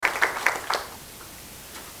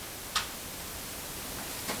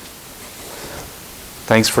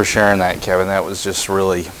Thanks for sharing that, Kevin. That was just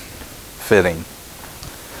really fitting.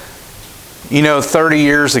 30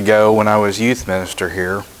 years ago when I was youth minister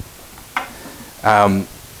here,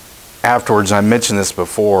 afterwards, I mentioned this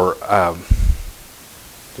before,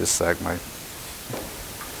 just a sec,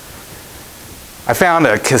 I found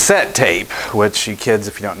a cassette tape, which you kids,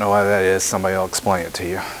 if you don't know what that is, somebody will explain it to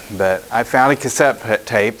you. But I found a cassette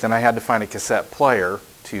tape, then I had to find a cassette player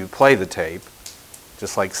to play the tape.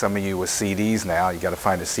 Just like some of you with CDs now, you got to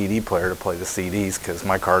find a CD player to play the CDs because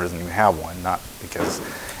my car doesn't even have one.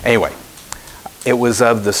 Anyway, it was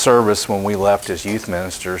of the service when we left as youth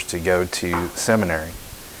ministers to go to seminary.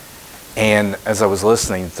 And as I was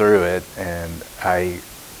listening through it, and I'm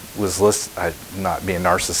not being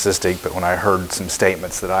narcissistic, but when I heard some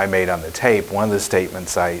statements that I made on the tape, one of the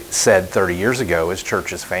statements I said 30 years ago is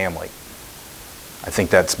church is family. I think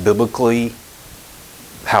that's biblically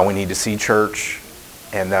how we need to see church,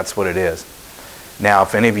 and that's what it is. Now,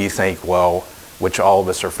 if any of you think, well, which all of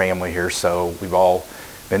us are family here, so we've all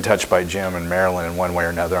been touched by Jim and Marilyn in one way or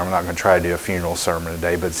another. I'm not going to try to do a funeral sermon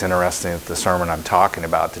today, but it's interesting that the sermon I'm talking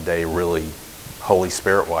about today really, Holy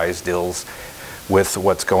Spirit-wise, deals with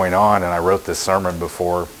what's going on. And I wrote this sermon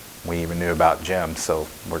before we even knew about Jim, so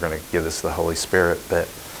we're going to give this to the Holy Spirit. But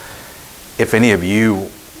if any of you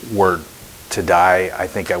were to die, I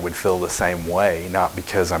think I would feel the same way, not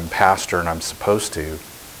because I'm pastor and I'm supposed to,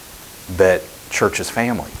 but church is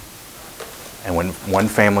family. And when one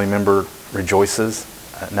family member rejoices,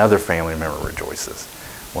 another family member rejoices.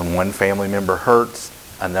 When one family member hurts,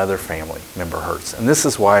 another family member hurts. And this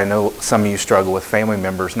is why I know some of you struggle with family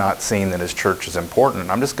members not seeing that his church is important.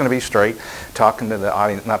 I'm just going to be straight, talking to the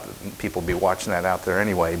audience, not that people will be watching that out there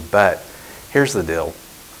anyway, but here's the deal.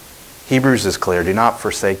 Hebrews is clear. Do not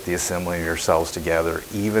forsake the assembling of yourselves together,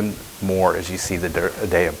 even more as you see the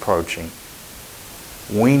day approaching.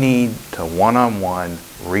 We need to one-on-one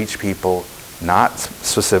reach people, not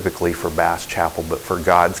specifically for Bass Chapel, but for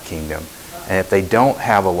God's kingdom. And if they don't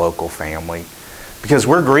have a local family, because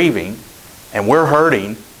we're grieving and we're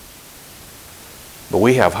hurting, but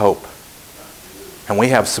we have hope. And we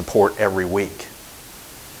have support every week.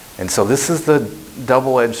 And so this is the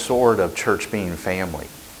double-edged sword of church being family.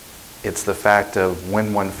 It's the fact of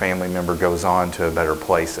when one family member goes on to a better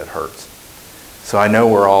place, it hurts. So I know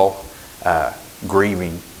we're all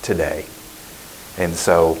grieving today. And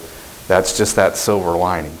so that's just that silver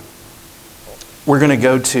lining. We're going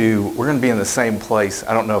to be in the same place.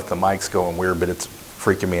 I don't know if the mic's going weird, but it's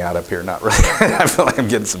freaking me out up here. Not really. I feel like I'm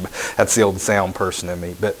getting that's the old sound person in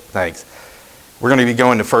me, but thanks. We're going to be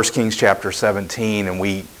going to 1 Kings chapter 17, and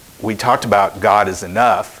we talked about God is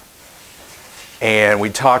enough. And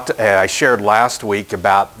I shared last week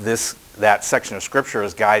about that section of Scripture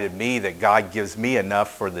has guided me, that God gives me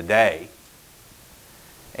enough for the day.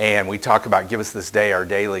 And we talk about give us this day our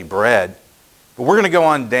daily bread. But we're going to go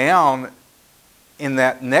on down in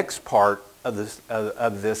that next part of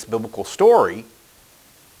this biblical story,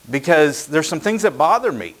 because there's some things that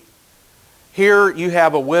bother me. Here you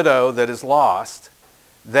have a widow that is lost,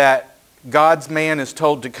 that God's man is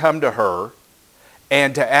told to come to her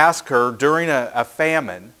and to ask her during a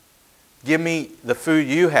famine, give me the food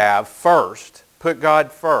you have first, put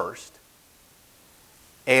God first.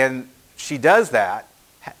 And she does that,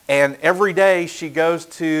 and every day she goes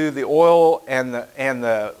to the oil and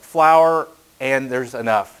the flour, and there's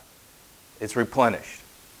enough. It's replenished.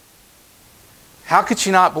 How could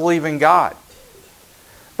she not believe in God?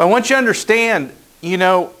 But I want you to understand,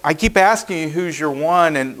 I keep asking you who's your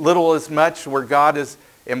one, and little as much where God is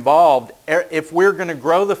involved. If we're going to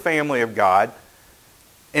grow the family of God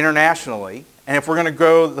internationally, and if we're going to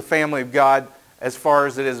grow the family of God as far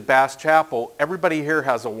as it is Bass Chapel, everybody here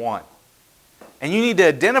has a one. And you need to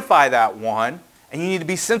identify that one, and you need to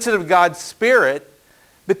be sensitive to God's Spirit.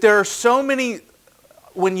 But there are so many,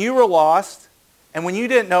 when you were lost, and when you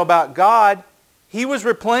didn't know about God, He was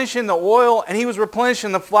replenishing the oil, and He was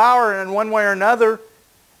replenishing the flour in one way or another,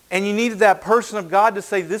 and you needed that person of God to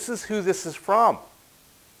say, this is who this is from.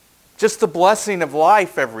 Just the blessing of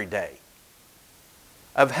life every day,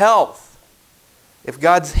 of health. If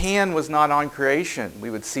God's hand was not on creation, we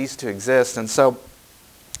would cease to exist. And so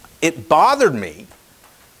it bothered me.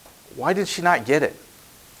 Why did she not get it?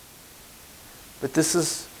 But this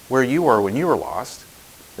is where you were when you were lost.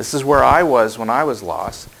 This is where I was when I was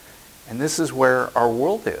lost. And this is where our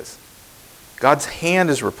world is. God's hand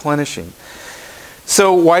is replenishing.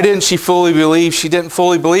 So why didn't she fully believe? She didn't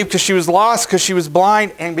fully believe because she was lost, because she was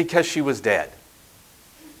blind, and because she was dead.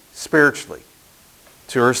 Spiritually.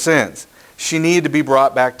 To her sins. She needed to be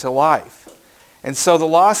brought back to life. And so the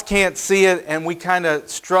lost can't see it, and we kind of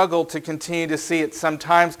struggle to continue to see it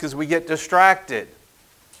sometimes because we get distracted.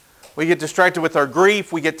 We get distracted with our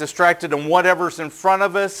grief. We get distracted in whatever's in front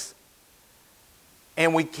of us.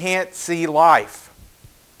 And we can't see life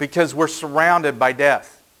because we're surrounded by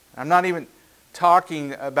death. I'm not even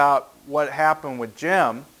talking about what happened with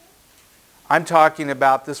Jim. I'm talking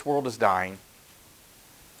about this world is dying.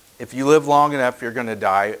 If you live long enough, you're going to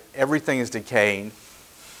die. Everything is decaying.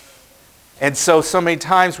 And so many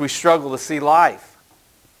times we struggle to see life.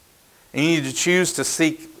 And you need to choose to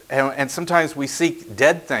seek, and sometimes we seek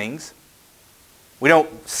dead things. We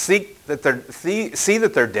don't seek that see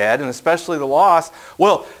that they're dead, and especially the lost.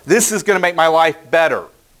 Well, this is going to make my life better.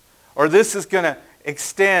 Or this is going to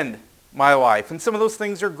extend my life. And some of those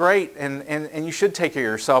things are great, and you should take care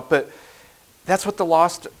of yourself. But that's what the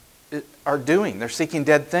lost are doing. They're seeking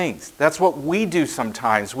dead things. That's what we do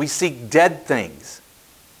sometimes. We seek dead things.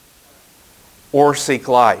 Or seek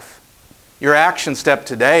life. Your action step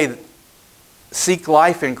today, seek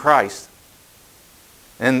life in Christ.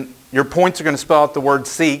 And your points are going to spell out the word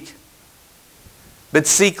seek. But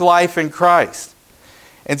seek life in Christ.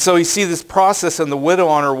 And so you see this process in the widow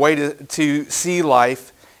on her way to see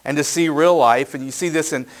life and to see real life. And you see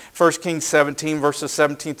this in 1 Kings 17, verses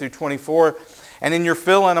 17 through 24. And in your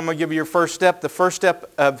fill-in, I'm going to give you your first step. The first step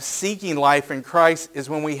of seeking life in Christ is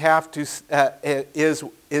when we have to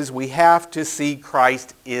we have to see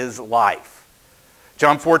Christ is life.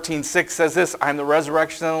 John 14:6 says this, I am the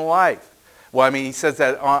resurrection and the life. Well, I mean, he says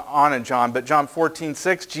that on in John, but John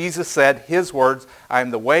 14:6, Jesus said his words, I am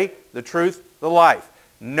the way, the truth, the life.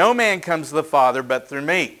 No man comes to the Father but through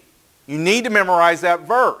me. You need to memorize that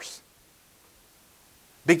verse.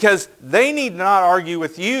 Because they need not argue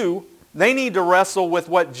with you. They need to wrestle with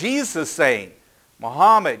what Jesus is saying.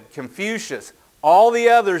 Muhammad, Confucius, all the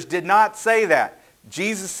others did not say that.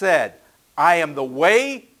 Jesus said, I am the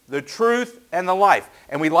way, the truth, and the life.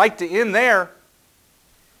 And we like to end there,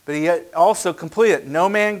 but he also completed, no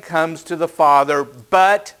man comes to the Father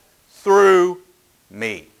but through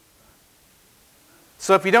me.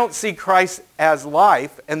 So if you don't see Christ as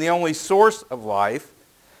life and the only source of life,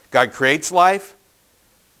 God creates life,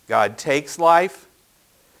 God takes life,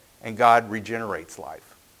 and God regenerates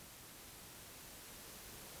life.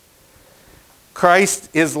 Christ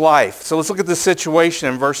is life. So let's look at the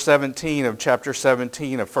situation in verse 17 of chapter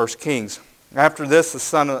 17 of 1 Kings. After this, the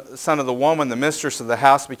son of the woman, the mistress of the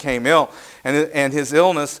house, became ill, and his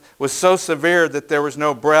illness was so severe that there was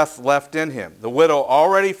no breath left in him. The widow,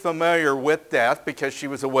 already familiar with death because she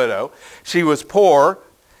was a widow, she was poor,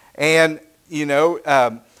 and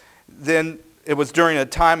then it was during a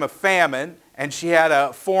time of famine, and she had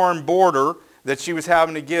a foreign border that she was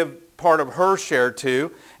having to give part of her share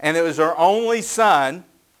to, and it was her only son,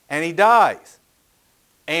 and he dies.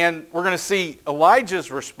 And we're going to see Elijah's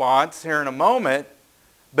response here in a moment,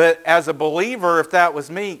 but as a believer, if that was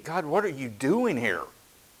me, God, what are you doing here?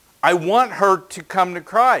 I want her to come to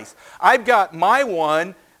Christ. I've got my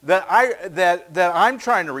one that I'm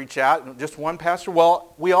trying to reach out. Just one pastor?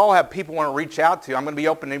 Well, we all have people we want to reach out to. I'm going to be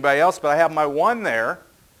open to anybody else, but I have my one there.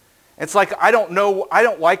 It's like I don't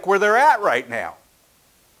like where they're at right now.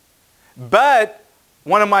 But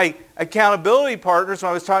one of my accountability partners, when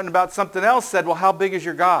I was talking about something else, said, well, how big is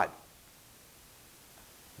your God?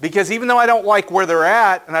 Because even though I don't like where they're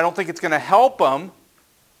at, and I don't think it's going to help them,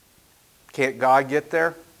 can't God get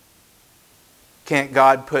there? Can't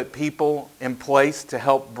God put people in place to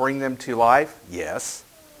help bring them to life? Yes.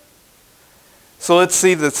 So let's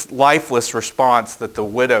see this lifeless response that the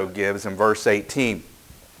widow gives in verse 18.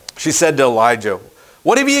 She said to Elijah,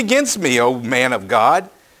 what have you against me, O man of God?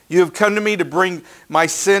 You have come to me to bring my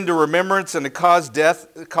sin to remembrance and to cause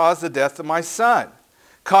the death of my son.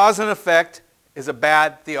 Cause and effect is a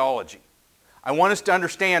bad theology. I want us to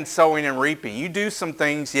understand sowing and reaping. You do some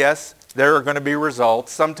things, yes, there are going to be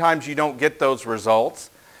results. Sometimes you don't get those results.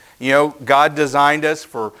 God designed us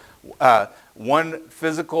for one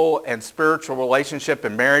physical and spiritual relationship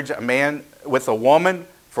in marriage, a man with a woman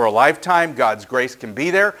for a lifetime. God's grace can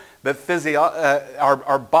be there. But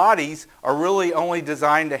our bodies are really only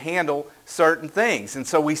designed to handle certain things. And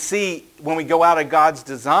so we see when we go out of God's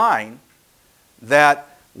design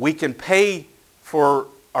that we can pay for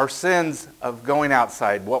our sins of going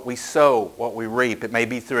outside, what we sow, what we reap. It may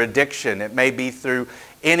be through addiction. It may be through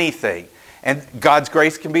anything. And God's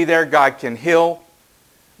grace can be there. God can heal.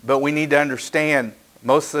 But we need to understand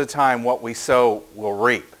most of the time what we sow we'll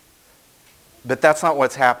reap. But that's not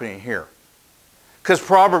what's happening here. Because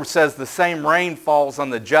Proverbs says the same rain falls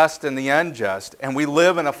on the just and the unjust. And we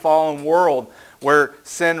live in a fallen world where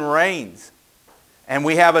sin reigns. And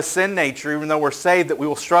we have a sin nature, even though we're saved, that we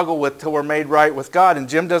will struggle with till we're made right with God. And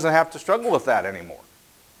Jim doesn't have to struggle with that anymore.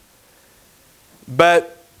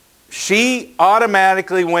 But she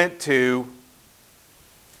automatically went to,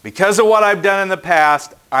 because of what I've done in the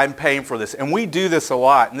past, I'm paying for this. And we do this a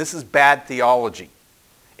lot, and this is bad theology.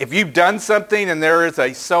 If you've done something and there is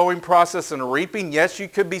a sowing process and a reaping, yes, you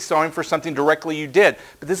could be sowing for something directly you did.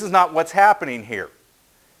 But this is not what's happening here.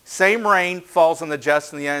 Same rain falls on the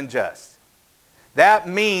just and the unjust. That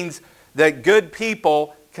means that good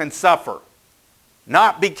people can suffer,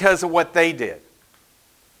 not because of what they did.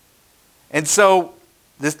 And so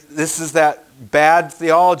this is that bad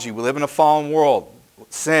theology. We live in a fallen world.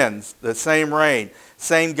 Sins, the same rain,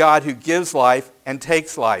 same God who gives life and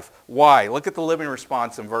takes life. Why? Look at the living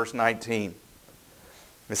response in verse 19.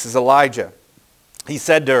 This is Elijah. He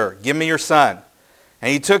said to her, "Give me your son."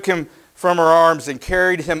 And he took him from her arms and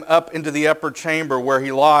carried him up into the upper chamber where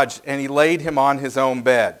he lodged, and he laid him on his own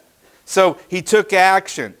bed. So he took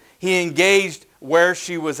action. He engaged where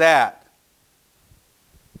she was at.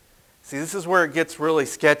 See, this is where it gets really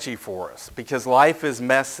sketchy for us, because life is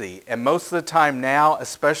messy. And most of the time now,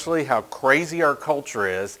 especially how crazy our culture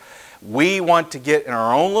is, we want to get in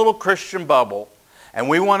our own little Christian bubble, and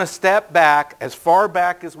we want to step back as far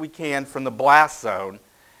back as we can from the blast zone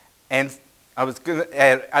and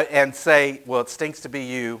say, well, it stinks to be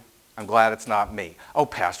you. I'm glad it's not me. Oh,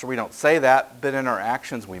 Pastor, we don't say that, but in our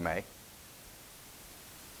actions we may.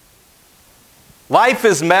 Life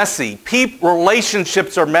is messy.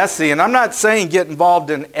 Relationships are messy. And I'm not saying get involved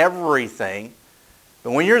in everything.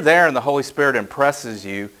 But when you're there and the Holy Spirit impresses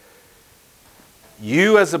you,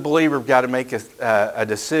 you as a believer have got to make a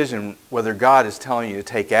decision whether God is telling you to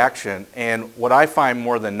take action. And what I find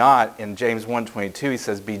more than not, in James 1:22, he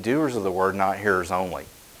says, be doers of the word, not hearers only.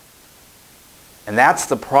 And that's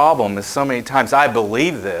the problem, is so many times I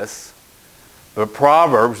believe this, but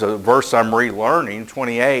Proverbs, a verse I'm relearning,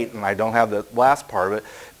 28, and I don't have the last part of it,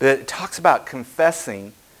 but it talks about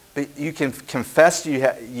confessing. But you can confess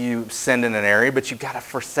you sinned in an area, but you've got to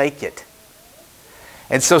forsake it.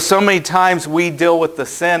 And so many times we deal with the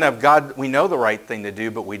sin of God. We know the right thing to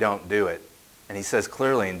do, but we don't do it. And he says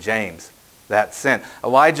clearly in James, that sin.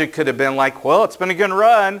 Elijah could have been like, well, it's been a good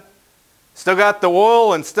run. Still got the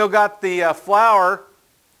wool and still got the flour.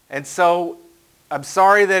 And so I'm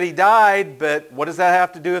sorry that he died, but what does that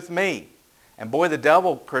have to do with me? And boy, the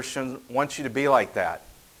devil, Christian, wants you to be like that.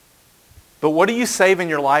 But what are you saving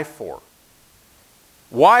your life for?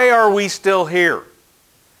 Why are we still here?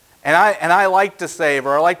 And I like to save,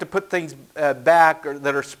 or I like to put things back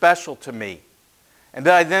that are special to me. And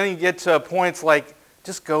then you get to a point, it's like,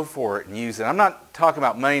 just go for it and use it. I'm not talking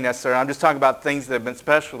about money necessarily. I'm just talking about things that have been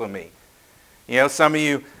special to me. You know, some of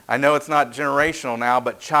you, I know it's not generational now,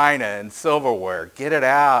 but china and silverware, get it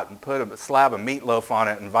out and put a slab of meatloaf on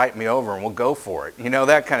it and invite me over and we'll go for it. You know,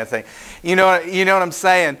 that kind of thing. You know what I'm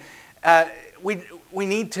saying? We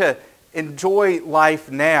need to enjoy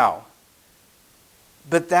life now.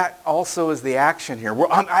 But that also is the action here.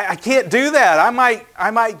 I can't do that. I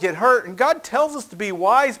might get hurt. And God tells us to be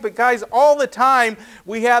wise, but guys, all the time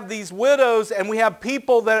we have these widows and we have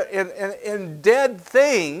people that in dead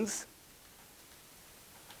things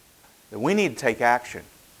that we need to take action.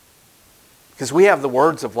 Because we have the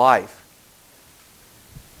words of life.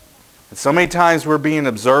 And so many times we're being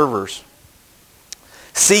observers.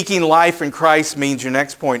 Seeking life in Christ means, your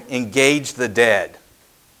next point, engage the dead.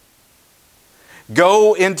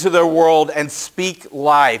 Go into the world and speak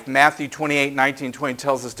life. Matthew 28:19-20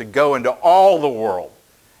 tells us to go into all the world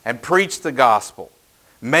and preach the gospel,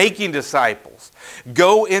 making disciples.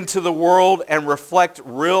 Go into the world and reflect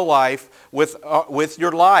real life with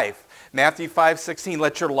your life. Matthew 5:16,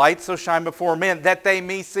 let your light so shine before men that they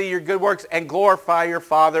may see your good works and glorify your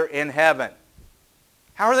Father in heaven.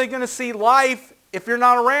 How are they going to see life if you're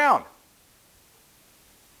not around?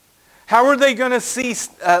 How are they going to see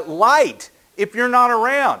light if you're not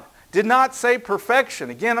around? Did not say perfection.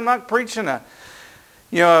 Again, I'm not preaching a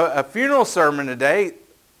funeral sermon today.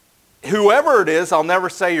 Whoever it is, I'll never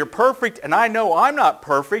say you're perfect, and I know I'm not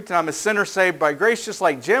perfect, and I'm a sinner saved by grace just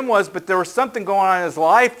like Jim was, but there was something going on in his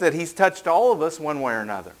life that he's touched all of us one way or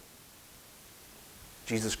another.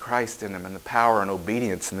 Jesus Christ in him, and the power and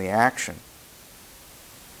obedience and the action.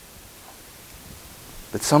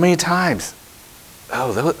 But so many times,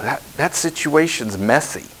 that situation's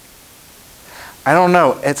messy. I don't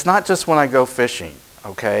know. It's not just when I go fishing,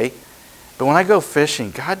 okay? But when I go fishing,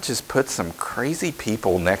 God just puts some crazy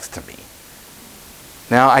people next to me.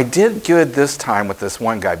 Now, I did good this time with this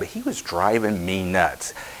one guy, but he was driving me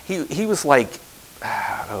nuts. He was like,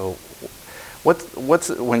 what's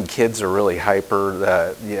when kids are really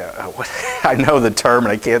hyper? I know the term,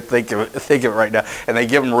 and I can't think of it right now. And they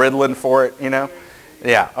give them Ritalin for it, you know?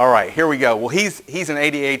 Yeah, all right, here we go. Well, he's an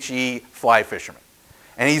ADHD fly fisherman.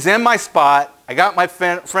 and he's in my spot. I got my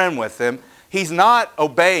friend with him. He's not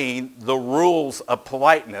obeying the rules of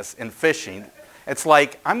politeness in fishing. It's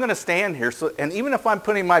like, I'm going to stand here, and even if I'm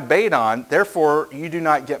putting my bait on, therefore you do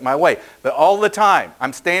not get my way. But all the time,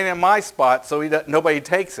 I'm standing in my spot so nobody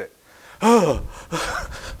takes it. That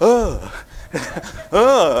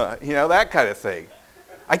kind of thing.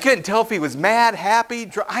 I couldn't tell if he was mad,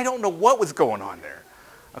 happy, I don't know what was going on there.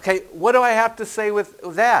 Okay, what do I have to say with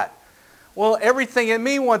that? Well, everything in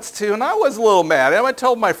me wants to, and I was a little mad. I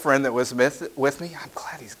told my friend that was with me, I'm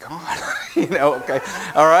glad he's gone. Okay,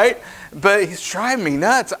 all right? But he's driving me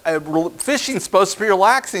nuts. Fishing's supposed to be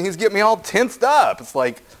relaxing. He's getting me all tensed up. It's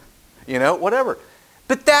like, whatever.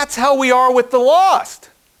 But that's how we are with the lost.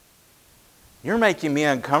 You're making me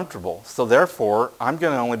uncomfortable, so therefore, I'm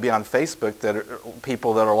going to only be on Facebook that are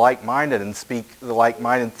people that are like-minded and speak the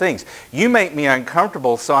like-minded things. You make me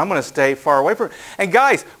uncomfortable, so I'm going to stay far away from it. And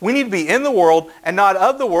guys, we need to be in the world and not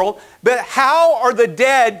of the world, but how are the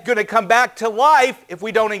dead going to come back to life if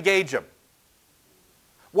we don't engage them?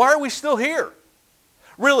 Why are we still here?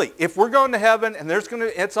 Really, if we're going to heaven and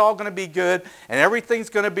it's all going to be good and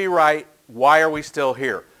everything's going to be right, why are we still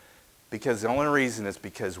here? Because the only reason is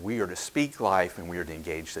because we are to speak life and we are to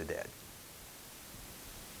engage the dead.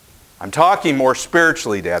 I'm talking more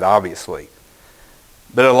spiritually dead, obviously.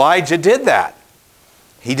 But Elijah did that.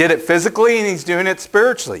 He did it physically and he's doing it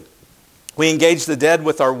spiritually. We engage the dead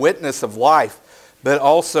with our witness of life, but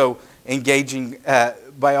also engaging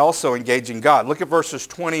God. Look at verses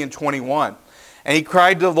 20 and 21. And he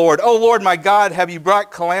cried to the Lord, "O Lord my God, have you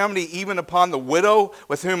brought calamity even upon the widow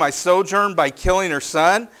with whom I sojourned by killing her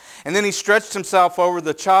son?" And then he stretched himself over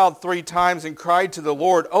the child 3 times and cried to the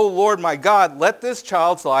Lord, "O Lord my God, let this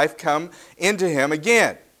child's life come into him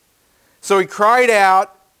again." So he cried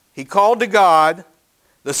out, he called to God,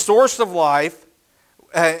 the source of life,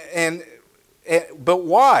 but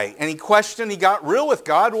why? And he questioned, he got real with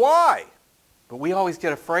God, why? But we always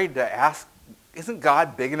get afraid to ask, isn't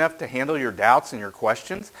God big enough to handle your doubts and your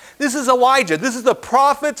questions? This is Elijah. This is the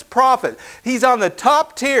prophet's prophet. He's on the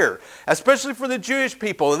top tier, especially for the Jewish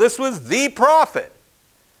people. This was the prophet.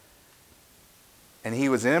 And he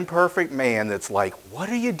was an imperfect man that's like, what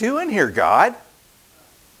are you doing here, God?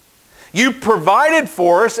 You provided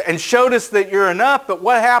for us and showed us that you're enough, but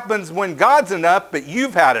what happens when God's enough, but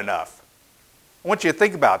you've had enough? I want you to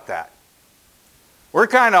think about that. We're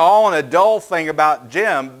kind of all in a dull thing about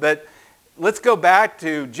Jim, but let's go back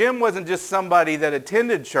to Jim wasn't just somebody that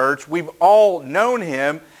attended church. We've all known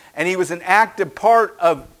him, and he was an active part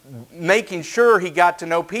of making sure he got to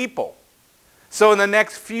know people. So in the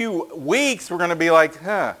next few weeks, we're going to be like,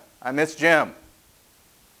 I miss Jim.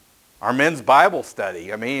 Our men's Bible study.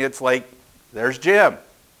 It's like, there's Jim.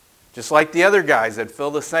 Just like the other guys that feel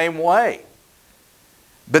the same way.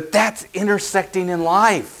 But that's intersecting in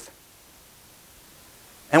life.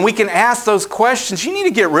 And we can ask those questions. You need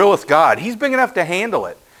to get real with God. He's big enough to handle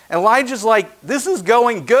it. And Elijah's like, this is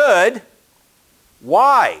going good.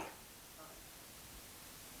 Why?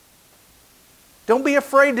 Don't be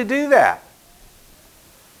afraid to do that.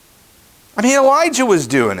 Elijah was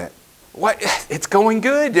doing it. What? It's going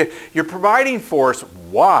good. You're providing for us.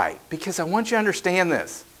 Why? Because I want you to understand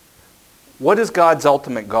this. What is God's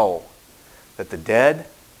ultimate goal? That the dead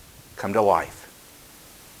come to life.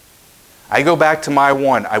 I go back to my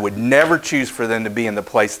one. I would never choose for them to be in the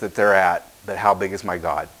place that they're at, but how big is my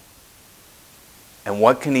God? And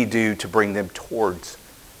what can He do to bring them towards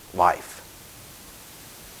life?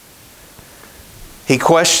 He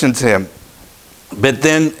questions him, but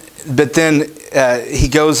then he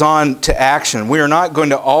goes on to action. We are not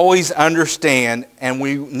going to always understand, and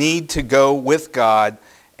we need to go with God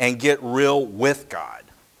and get real with God.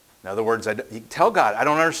 In other words, you tell God, I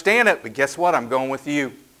don't understand it, but guess what? I'm going with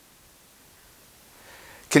you.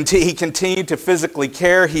 He continued to physically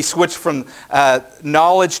care. He switched from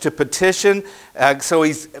knowledge to petition.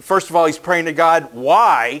 So first of all, he's praying to God,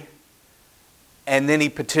 why? And then he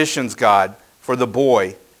petitions God for the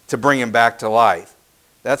boy to bring him back to life.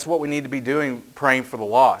 That's what we need to be doing, praying for the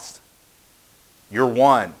lost. You're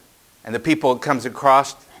one. And the people that comes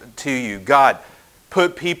across to you, God,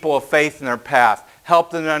 put people of faith in their path.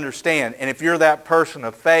 Help them to understand. And if you're that person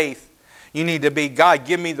of faith, you need to be, God,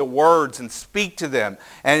 give me the words and speak to them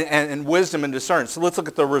and wisdom and discernment. So let's look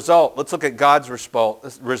at the result. Let's look at God's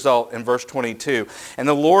result in verse 22. And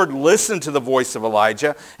the Lord listened to the voice of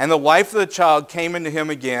Elijah, and the life of the child came into him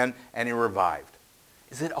again, and he revived.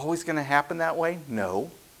 Is it always going to happen that way? No.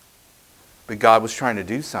 But God was trying to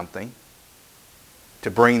do something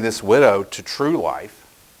to bring this widow to true life.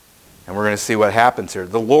 And we're going to see what happens here.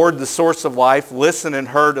 The Lord, the source of life, listened and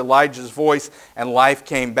heard Elijah's voice, and life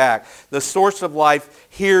came back. The source of life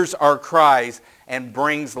hears our cries and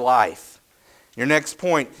brings life. Your next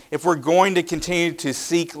point, if we're going to continue to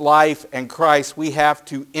seek life and Christ, we have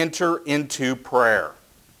to enter into prayer.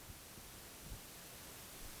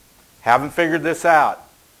 Haven't figured this out.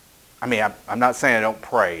 I mean, I'm not saying I don't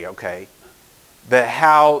pray, okay? But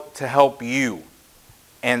how to help you.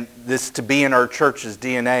 And this to be in our church's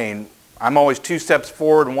DNA. And I'm always 2 steps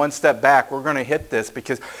forward and 1 step back. We're going to hit this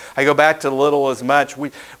because I go back to little as much.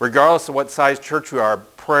 Regardless of what size church we are,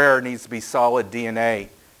 prayer needs to be solid DNA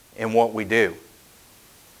in what we do.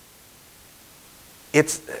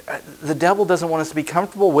 The devil doesn't want us to be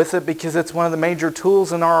comfortable with it because it's one of the major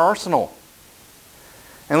tools in our arsenal.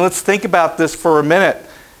 And let's think about this for a minute.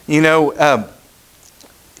 You know,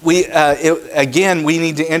 we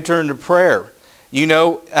need to enter into prayer. You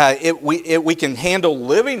know, we can handle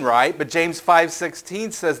living right, but James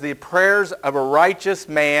 5:16 says, the prayers of a righteous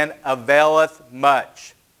man availeth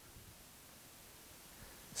much.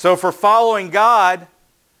 So if we're following God,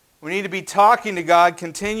 we need to be talking to God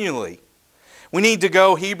continually. We need to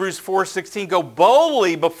go, Hebrews 4:16, go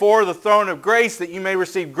boldly before the throne of grace that you may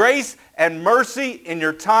receive grace and mercy in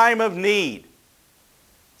your time of need.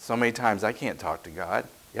 So many times I can't talk to God.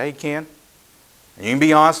 Yeah, you can. And you can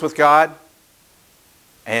be honest with God.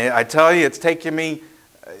 And I tell you, it's taken me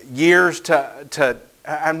years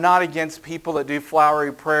I'm not against people that do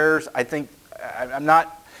flowery prayers.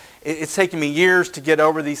 It's taken me years to get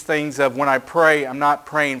over these things of when I pray, I'm not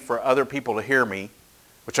praying for other people to hear me,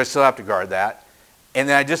 which I still have to guard that. And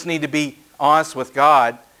then I just need to be honest with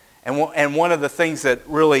God. And one of the things that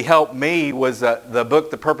really helped me was the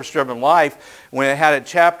book, The Purpose-Driven Life, when it had a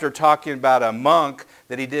chapter talking about a monk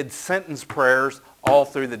that he did sentence prayers all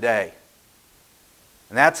through the day.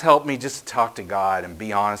 And that's helped me just talk to God and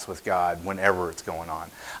be honest with God whenever it's going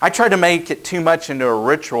on. I try to make it too much into a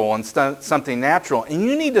ritual and something natural. And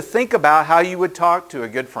you need to think about how you would talk to a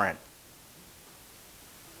good friend.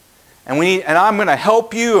 And I'm going to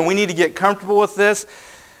help you, and we need to get comfortable with this.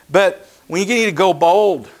 But we need to go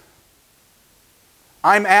bold.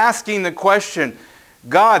 I'm asking the question,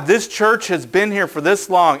 God, this church has been here for this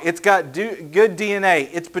long. It's got good DNA.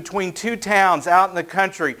 It's between 2 towns out in the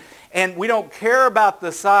country. And we don't care about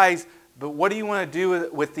the size, but what do you want to do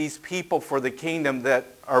with these people for the kingdom that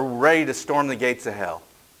are ready to storm the gates of hell?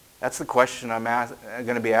 That's the question I'm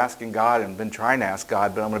going to be asking God and been trying to ask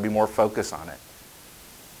God, but I'm going to be more focused on it.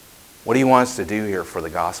 What do you want us to do here for the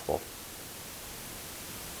gospel?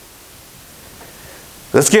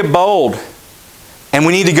 Let's get bold. And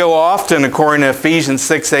we need to go often, according to Ephesians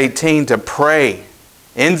 6:18, to pray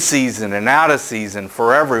in season and out of season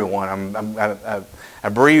for everyone. I'm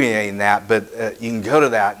abbreviating that, but you can go to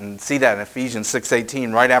that and see that in Ephesians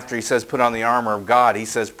 6:18. Right after he says, put on the armor of God, he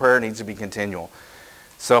says prayer needs to be continual.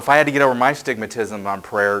 So if I had to get over my stigmatism on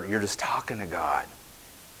prayer, you're just talking to God.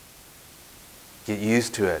 Get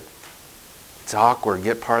used to it. It's awkward.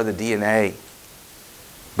 Get part of the DNA.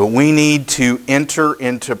 But we need to enter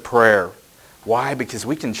into prayer. Why? Because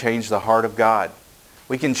we can change the heart of God.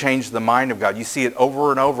 We can change the mind of God. You see it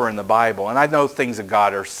over and over in the Bible. And I know things of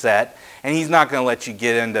God are set. And He's not going to let you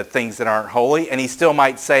get into things that aren't holy. And He still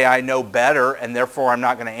might say, I know better, and therefore I'm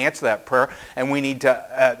not going to answer that prayer. And we need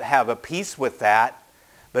to have a peace with that.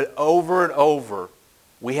 But over and over,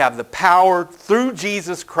 we have the power through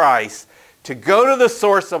Jesus Christ to go to the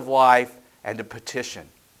source of life and to petition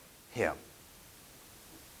Him.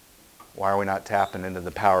 Why are we not tapping into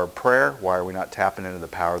the power of prayer? Why are we not tapping into the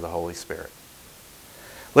power of the Holy Spirit?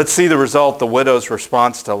 Let's see the result, the widow's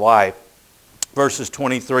response to life. Verses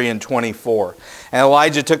 23 and 24. And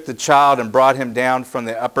Elijah took the child and brought him down from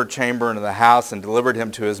the upper chamber into the house and delivered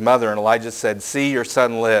him to his mother. And Elijah said, see, your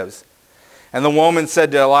son lives. And the woman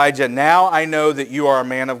said to Elijah, now I know that you are a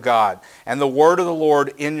man of God, and the word of the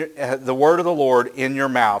Lord in your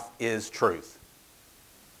mouth is truth.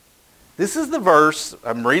 This is the verse.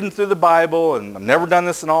 I'm reading through the Bible, and I've never done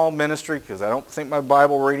this in all ministry because I don't think my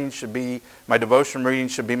Bible reading should be, my devotion reading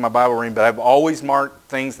should be my Bible reading, but I've always marked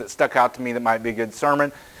things that stuck out to me that might be a good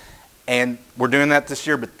sermon. And we're doing that this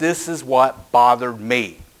year, but this is what bothered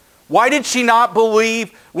me. Why did she not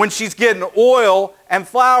believe when she's getting oil and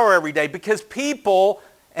flour every day? Because people,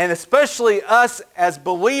 and especially us as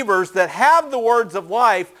believers that have the words of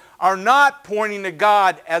life, are not pointing to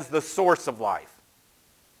God as the source of life.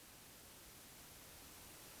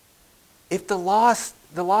 If the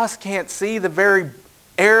lost can't see, the very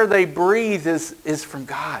air they breathe is from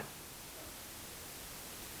God.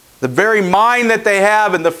 The very mind that they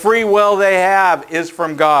have and the free will they have is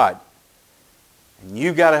from God. And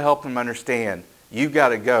you've got to help them understand. You've got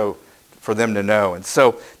to go for them to know. And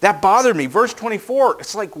so that bothered me. Verse 24,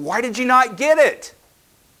 it's like, why did you not get it?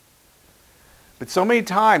 But so many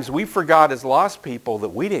times we forgot as lost people that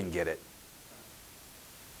we didn't get it.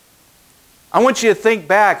 I want you to think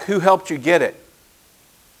back who helped you get it.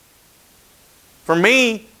 For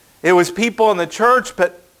me, it was people in the church,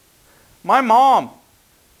 but my mom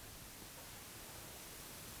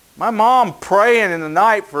praying in the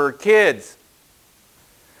night for her kids.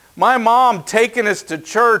 My mom taking us to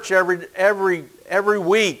church every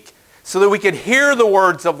week so that we could hear the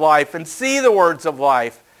words of life and see the words of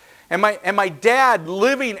life. And my dad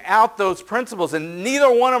living out those principles, and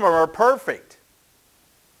neither one of them are perfect.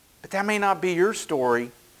 But that may not be your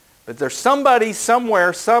story. But there's somebody,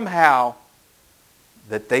 somewhere, somehow,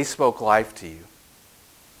 that they spoke life to you.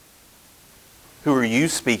 Who are you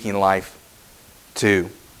speaking life to?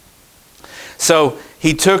 So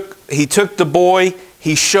he took the boy,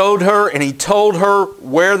 he showed her, and he told her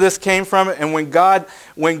where this came from. And when God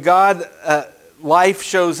life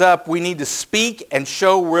shows up, we need to speak and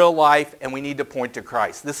show real life, and we need to point to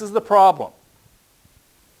Christ. This is the problem.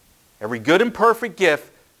 Every good and perfect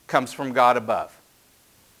gift comes from God above.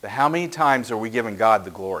 But how many times are we giving God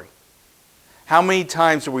the glory? How many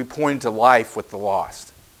times are we pointing to life with the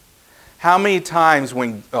lost? How many times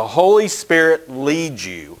when the Holy Spirit leads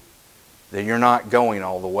you that you're not going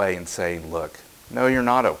all the way and saying, look, no, you're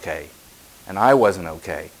not okay. And I wasn't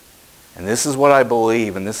okay. And this is what I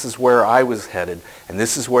believe, and this is where I was headed, and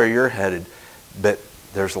this is where you're headed, but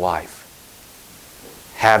there's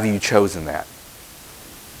life. Have you chosen that?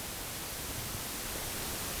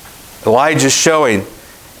 Elijah's showing,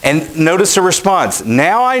 and notice the response.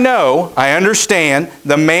 Now I know, I understand,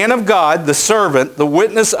 the man of God, the servant, the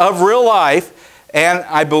witness of real life, and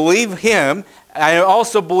I believe him. I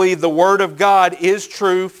also believe the word of God is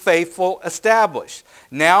true, faithful, established.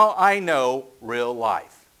 Now I know real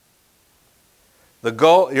life. The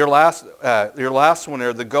goal, your last one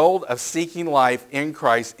there, the goal of seeking life in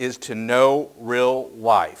Christ is to know real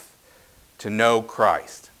life, to know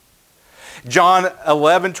Christ. John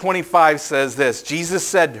 11:25 says this. Jesus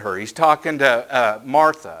said to her, he's talking to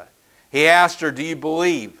Martha. He asked her, do you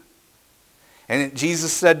believe? And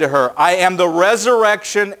Jesus said to her, I am the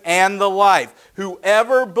resurrection and the life.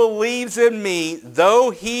 Whoever believes in me,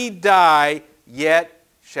 though he die, yet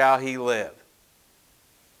shall he live.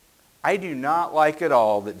 I do not like at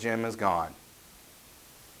all that Jim is gone,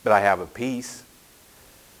 but I have a peace.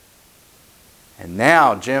 And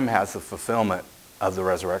now Jim has the fulfillment of the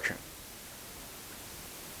resurrection.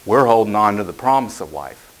 We're holding on to the promise of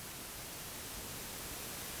life.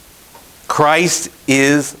 Christ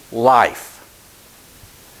is life.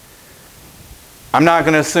 I'm not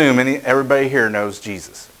going to assume everybody here knows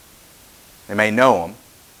Jesus. They may know him,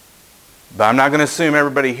 but I'm not going to assume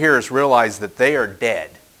everybody here has realized that they are dead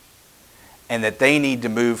and that they need to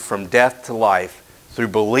move from death to life through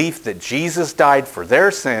belief that Jesus died for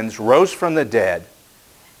their sins, rose from the dead,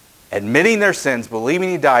 admitting their sins, believing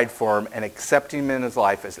he died for them, and accepting him in his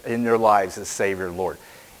life in their lives as Savior and Lord.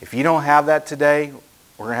 If you don't have that today,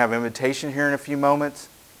 we're going to have an invitation here in a few moments.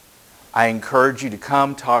 I encourage you to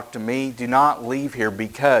come talk to me. Do not leave here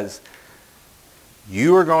because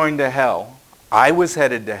you are going to hell. I was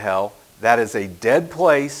headed to hell. That is a dead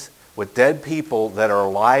place with dead people that are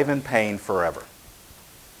alive in pain forever.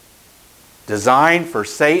 Designed for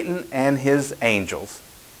Satan and his angels.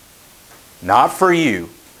 Not for you,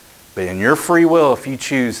 but in your free will, if you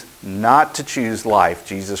choose not to choose life,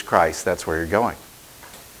 Jesus Christ, that's where you're going.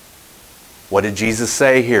 What did Jesus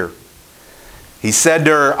say here? He said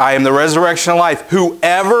to her, I am the resurrection and life.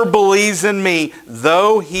 Whoever believes in me,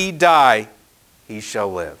 though he die, he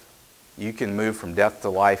shall live. You can move from death to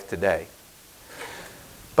life today.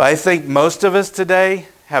 But I think most of us today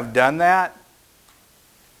have done that.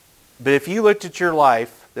 But if you looked at your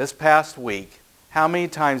life this past week, how many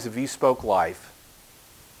times have you spoke life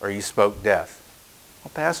or you spoke death?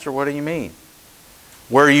 Well, Pastor, what do you mean?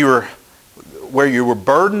 Where you were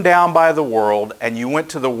burdened down by the world and you went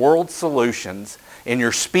to the world's solutions in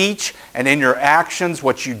your speech and in your actions,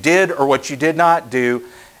 what you did or what you did not do.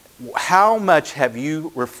 How much have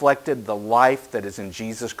you reflected the life that is in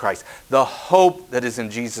Jesus Christ, the hope that is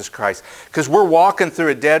in Jesus Christ? Because we're walking through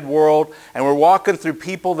a dead world and we're walking through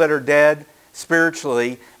people that are dead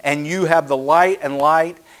spiritually, and you have the light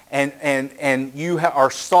and you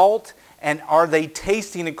are salt. And are they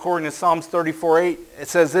tasting, according to Psalms 34:8, it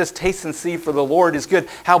says this, taste and see for the Lord is good.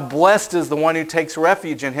 How blessed is the one who takes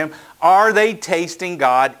refuge in him. Are they tasting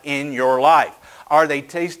God in your life? Are they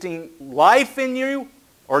tasting life in you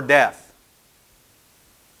or death?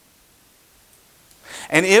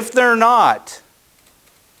 And if they're not,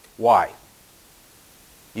 why?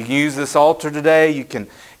 You can use this altar today. You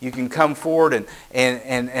can come forward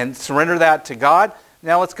and surrender that to God.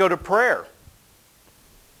 Now let's go to prayer.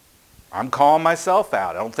 I'm calling myself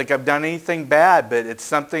out. I don't think I've done anything bad, but it's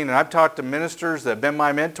something, and I've talked to ministers that have been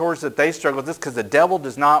my mentors, that they struggle with this because the devil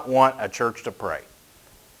does not want a church to pray.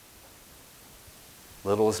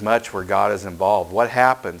 Little as much where God is involved. What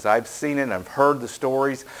happens? I've seen it and I've heard the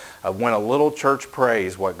stories of when a little church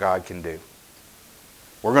prays what God can do.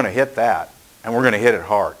 We're going to hit that, and we're going to hit it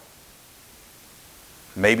hard.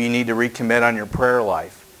 Maybe you need to recommit on your prayer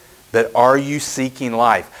life. But are you seeking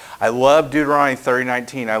life? I love Deuteronomy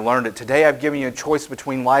 30:19. I learned it. Today I've given you a choice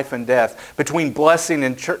between life and death, between blessing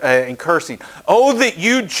and cursing. Oh, that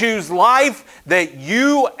you choose life, that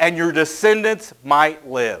you and your descendants might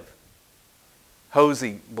live.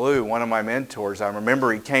 Hosey Blue, one of my mentors, I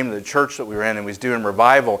remember he came to the church that we were in and was doing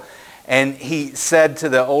revival. And he said to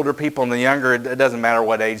the older people and the younger, it doesn't matter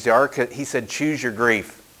what age they are, he said, choose your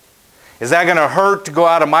grief. Is that going to hurt to go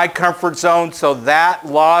out of my comfort zone so that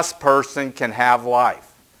lost person can have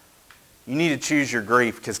life? You need to choose your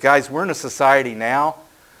grief because, guys, we're in a society now,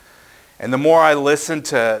 and the more I listen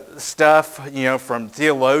to stuff, from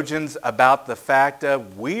theologians about the fact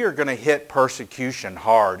of we are going to hit persecution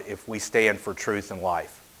hard if we stand for truth and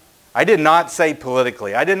life. I did not say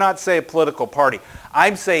politically. I did not say a political party.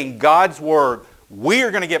 I'm saying God's Word, we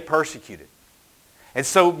are going to get persecuted. And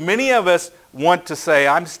so many of us want to say,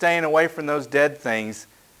 I'm staying away from those dead things.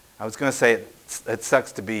 I was going to say, it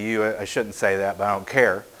sucks to be you. I shouldn't say that, but I don't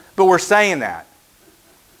care. But we're saying that.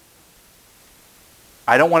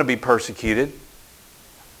 I don't want to be persecuted.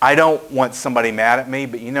 I don't want somebody mad at me,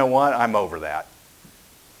 but you know what? I'm over that.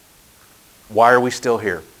 Why are we still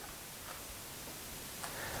here?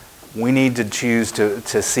 We need to choose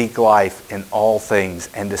to seek life in all things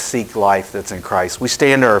and to seek life that's in Christ. We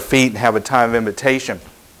stand to our feet and have a time of invitation.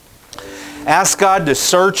 Ask God to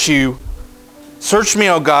search you. Search me,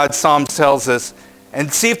 O God, Psalms tells us,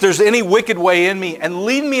 and see if there's any wicked way in me, and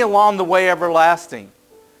lead me along the way everlasting.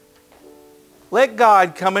 Let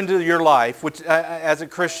God come into your life, which as a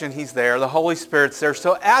Christian, He's there. The Holy Spirit's there.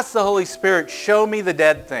 So ask the Holy Spirit, show me the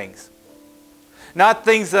dead things. Not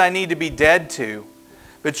things that I need to be dead to,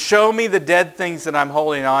 but show me the dead things that I'm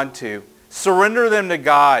holding on to. Surrender them to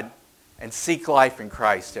God and seek life in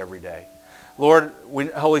Christ every day. Lord,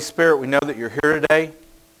 Holy Spirit, we know that you're here today.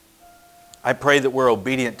 I pray that we're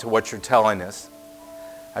obedient to what you're telling us.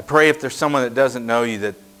 I pray if there's someone that doesn't know you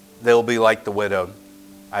that they'll be like the widow.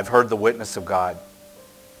 I've heard the witness of God.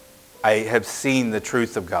 I have seen the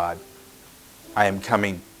truth of God. I am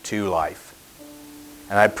coming to life.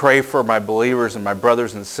 And I pray for my believers and my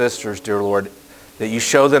brothers and sisters, dear Lord, that you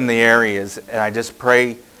show them the areas, and I just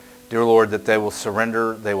pray, dear Lord, that they will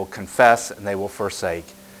surrender, they will confess, and they will forsake.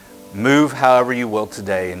 Move however you will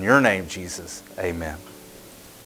today. In your name, Jesus, amen.